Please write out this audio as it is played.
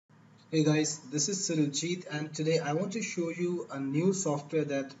Hey guys, this is Siriljeet and today I want to show you a new software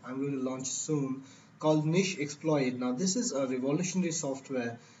that I'm going to launch soon called NicheXploit. Now this is a revolutionary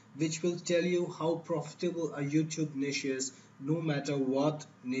software which will tell you how profitable a YouTube niche is no matter what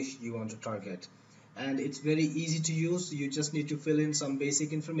niche you want to target. And it's very easy to use. You just need to fill in some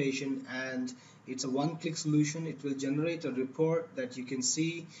basic information and it's a one-click solution. It will generate a report that you can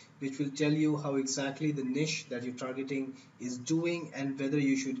see which will tell you how exactly the niche that you're targeting is doing and whether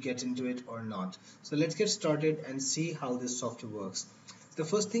you should get into it or not. So let's get started and see how this software works. The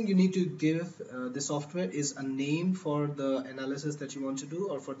first thing you need to give the software is a name for the analysis that you want to do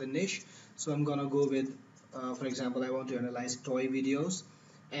or for the niche. So I'm gonna go with for example, I want to analyze toy videos,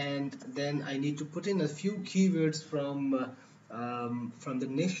 and then I need to put in a few keywords from the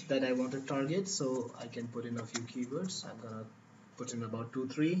niche that I want to target. So I can put in a few keywords. I'm gonna put in about 2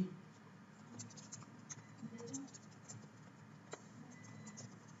 3.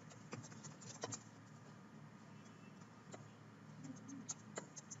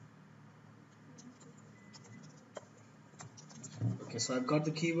 Okay, so I've got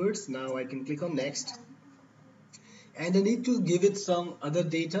the keywords. Now I can click on next, and I need to give it some other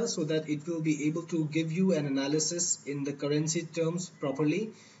data so that it will be able to give you an analysis in the currency terms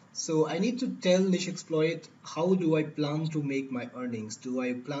properly. So I need to tell NicheXploit how do I plan to make my earnings. Do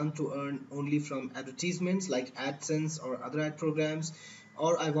I plan to earn only from advertisements like AdSense or other ad programs,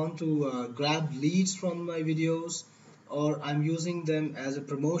 or I want to grab leads from my videos, or I'm using them as a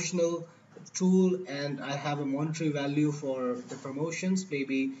promotional tool and I have a monetary value for the promotions,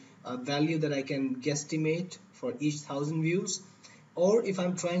 maybe a value that I can guesstimate for each 1,000 views. Or if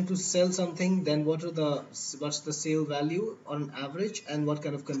I'm trying to sell something, then what's the sale value on average and what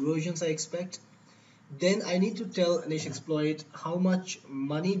kind of conversions I expect. Then I need to tell NicheXploit how much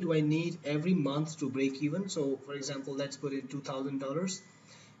money do I need every month to break even. So for example, let's put in $2,000,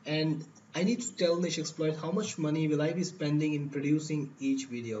 and I need to tell NicheXploit how much money will I be spending in producing each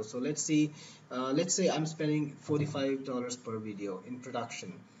video. So let's say I'm spending $45 per video in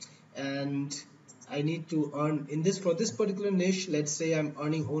production, and I need to earn in this for this particular niche. Let's say I'm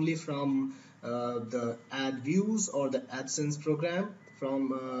earning only from the ad views or the AdSense program from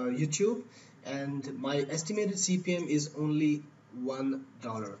YouTube, and my estimated CPM is only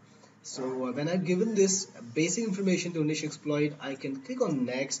 $1. So when I've given this basic information to NicheXploit, I can click on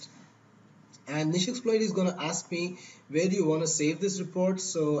next, and NicheXploit is going to ask me where do you want to save this report.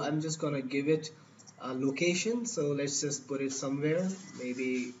 So I'm just going to give it a location. So let's just put it somewhere,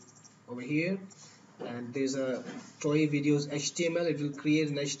 maybe over here, and there's a toy videos HTML. It will create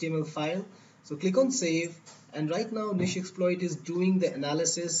an HTML file. So click on save, and right now NicheXploit is doing the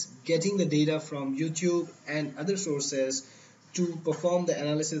analysis, getting the data from YouTube and other sources to perform the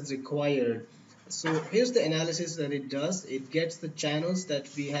analysis required. So here's the analysis that it does. It gets the channels that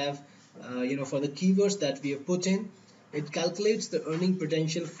we have, for the keywords that we have put in. It calculates the earning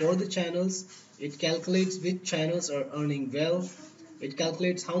potential for the channels. It calculates which channels are earning well. It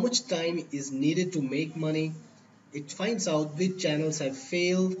calculates how much time is needed to make money. It finds out which channels have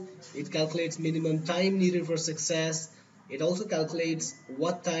failed. It calculates minimum time needed for success. It also calculates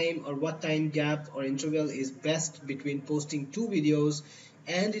what time or what time gap or interval is best between posting two videos,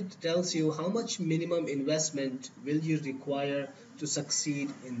 and it tells you how much minimum investment will you require to succeed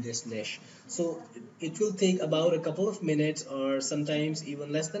in this niche. So it will take about a couple of minutes or sometimes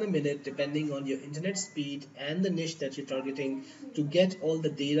even less than a minute depending on your internet speed and the niche that you're targeting to get all the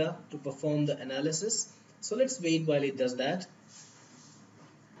data to perform the analysis. So let's wait while it does that.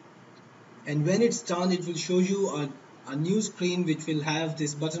 And when it's done, it will show you a new screen which will have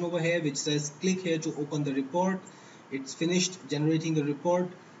this button over here which says click here to open the report. It's finished generating the report.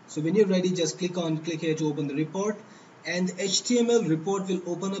 So when you're ready, just click here to open the report, and the HTML report will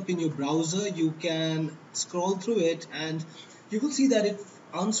open up in your browser. You can scroll through it and you will see that it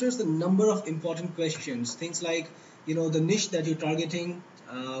answers a number of important questions, things like the niche that you're targeting,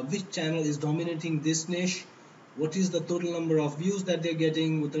 which channel is dominating this niche, what is the total number of views that they're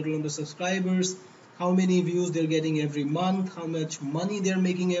getting, what total number of subscribers, how many views they're getting every month, how much money they're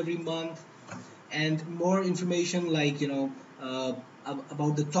making every month, and more information like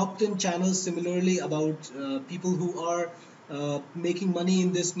about the top 10 channels, similarly about people who are making money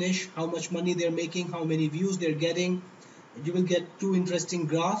in this niche, how much money they're making, how many views they're getting. You will get two interesting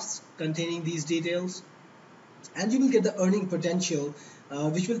graphs containing these details, and you will get the earning potential,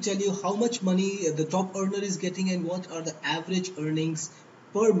 which will tell you how much money the top earner is getting and what are the average earnings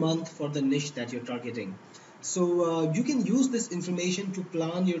per month for the niche that you're targeting. So you can use this information to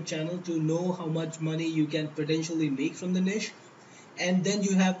plan your channel to know how much money you can potentially make from the niche. And then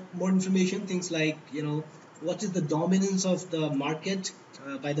you have more information, things like what is the dominance of the market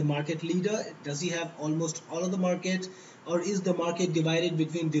by the market leader. Does he have almost all of the market, or is the market divided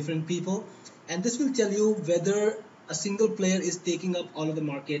between different people? And this will tell you whether a single player is taking up all of the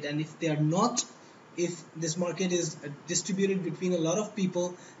market, and if they are not, if this market is distributed between a lot of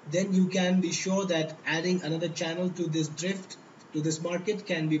people, then you can be sure that adding another channel to this drift, to this market,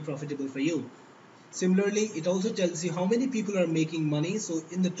 can be profitable for you. Similarly, it also tells you how many people are making money. So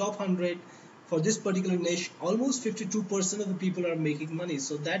in the top 100 for this particular niche, almost 52% of the people are making money.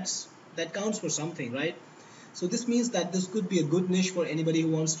 So that counts for something, right? So this means that this could be a good niche for anybody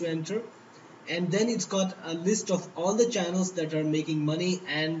who wants to enter. And then it's got a list of all the channels that are making money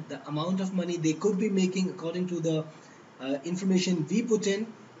and the amount of money they could be making according to the information we put in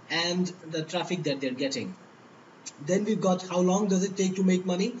and the traffic that they're getting. Then we've got how long does it take to make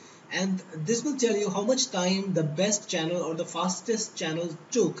money, and this will tell you how much time the best channel or the fastest channel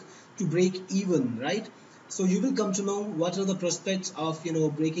took to break even, right? So you will come to know what are the prospects of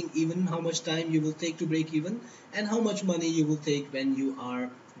breaking even, how much time you will take to break even, and how much money you will take when you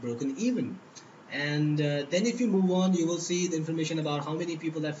are broken even. And then if you move on, you will see the information about how many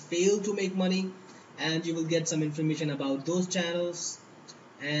people have failed to make money, and you will get some information about those channels,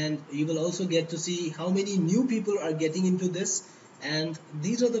 and you will also get to see how many new people are getting into this, and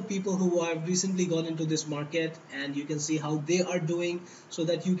these are the people who have recently got into this market, and you can see how they are doing, so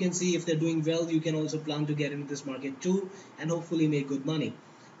that you can see if they're doing well, you can also plan to get into this market too and hopefully make good money.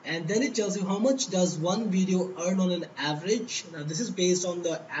 And then it tells you how much does one video earn on an average. Now this is based on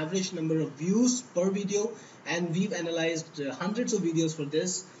the average number of views per video, and we've analyzed hundreds of videos for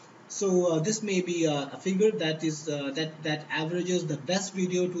this. So this may be a figure that is that averages the best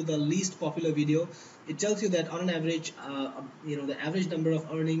video to the least popular video. It tells you that on an average, the average number of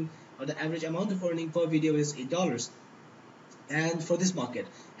earning, or the average amount of earning per video is $8, and for this market.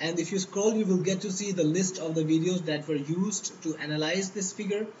 And if you scroll, you will get to see the list of the videos that were used to analyze this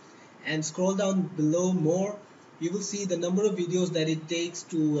figure. And scroll down below more, you will see the number of videos that it takes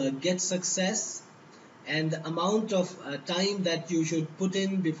to get success, and the amount of time that you should put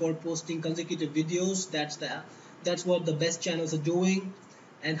in before posting consecutive videos. That's what the best channels are doing,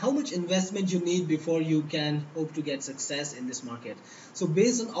 and how much investment you need before you can hope to get success in this market. So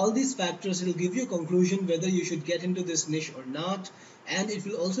based on all these factors, it will give you a conclusion whether you should get into this niche or not, and it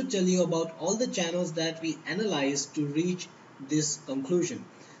will also tell you about all the channels that we analyzed to reach this conclusion.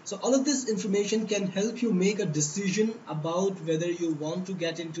 So all of this information can help you make a decision about whether you want to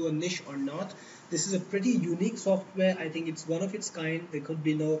get into a niche or not. This is a pretty unique software. I think it's one of its kind. There could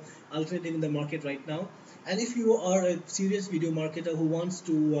be no alternative in the market right now. And if you are a serious video marketer who wants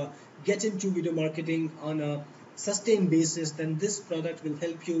to get into video marketing on a sustained basis, then this product will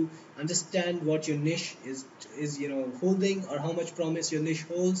help you understand what your niche is holding, or how much promise your niche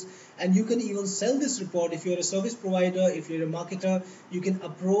holds. And you can even sell this report. If you're a service provider, if you're a marketer, you can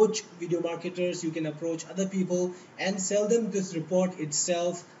approach video marketers, you can approach other people and sell them this report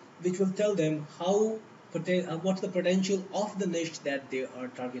itself, which will tell them what's the potential of the niche that they are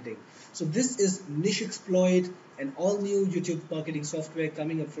targeting. So this is NicheXploit, an all new YouTube marketing software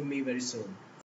coming up from me very soon.